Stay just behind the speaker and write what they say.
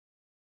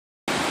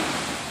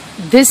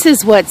This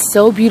is what's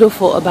so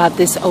beautiful about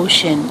this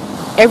ocean.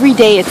 Every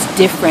day it's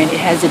different. It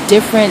has a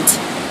different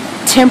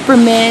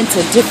temperament,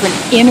 a different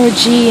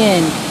energy,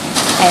 and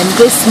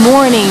this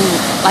morning,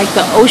 like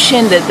the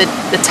ocean,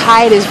 the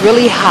tide is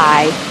really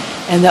high,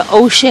 and the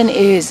ocean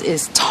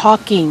is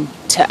talking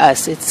to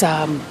us. It's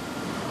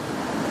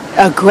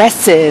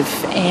aggressive,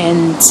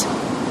 and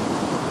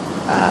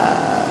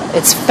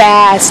it's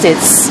fast.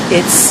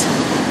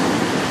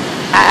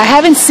 I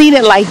haven't seen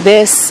it like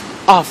this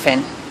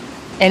often,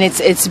 and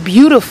it's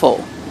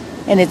beautiful,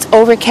 and it's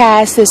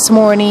overcast this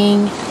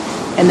morning,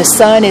 and the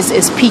sun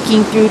is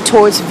peeking through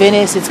towards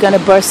Venice. It's going to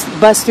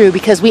bust through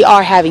because we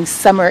are having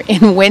summer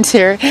and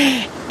winter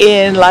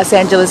in Los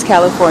Angeles,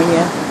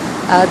 California.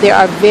 There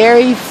are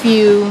very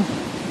few,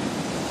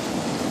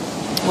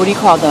 what do you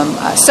call them,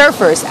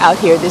 surfers out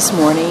here this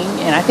morning,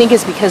 and I think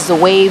it's because the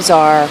waves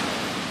are,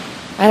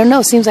 I don't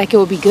know, seems like it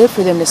would be good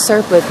for them to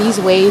surf, but these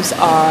waves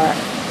are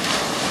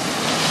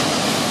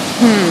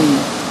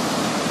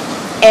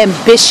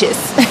ambitious.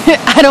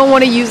 I don't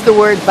want to use the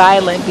word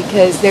violent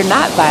because they're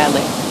not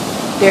violent.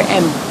 They're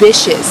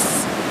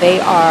ambitious. They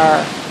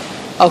are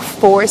a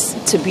force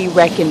to be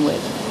reckoned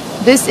with.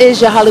 This is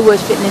your Hollywood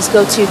Fitness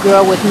go-to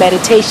girl with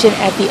meditation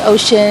at the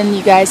ocean.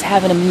 You guys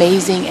have an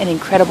amazing and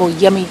incredible,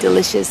 yummy,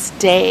 delicious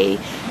day.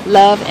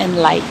 Love and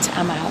light.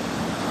 I'm out.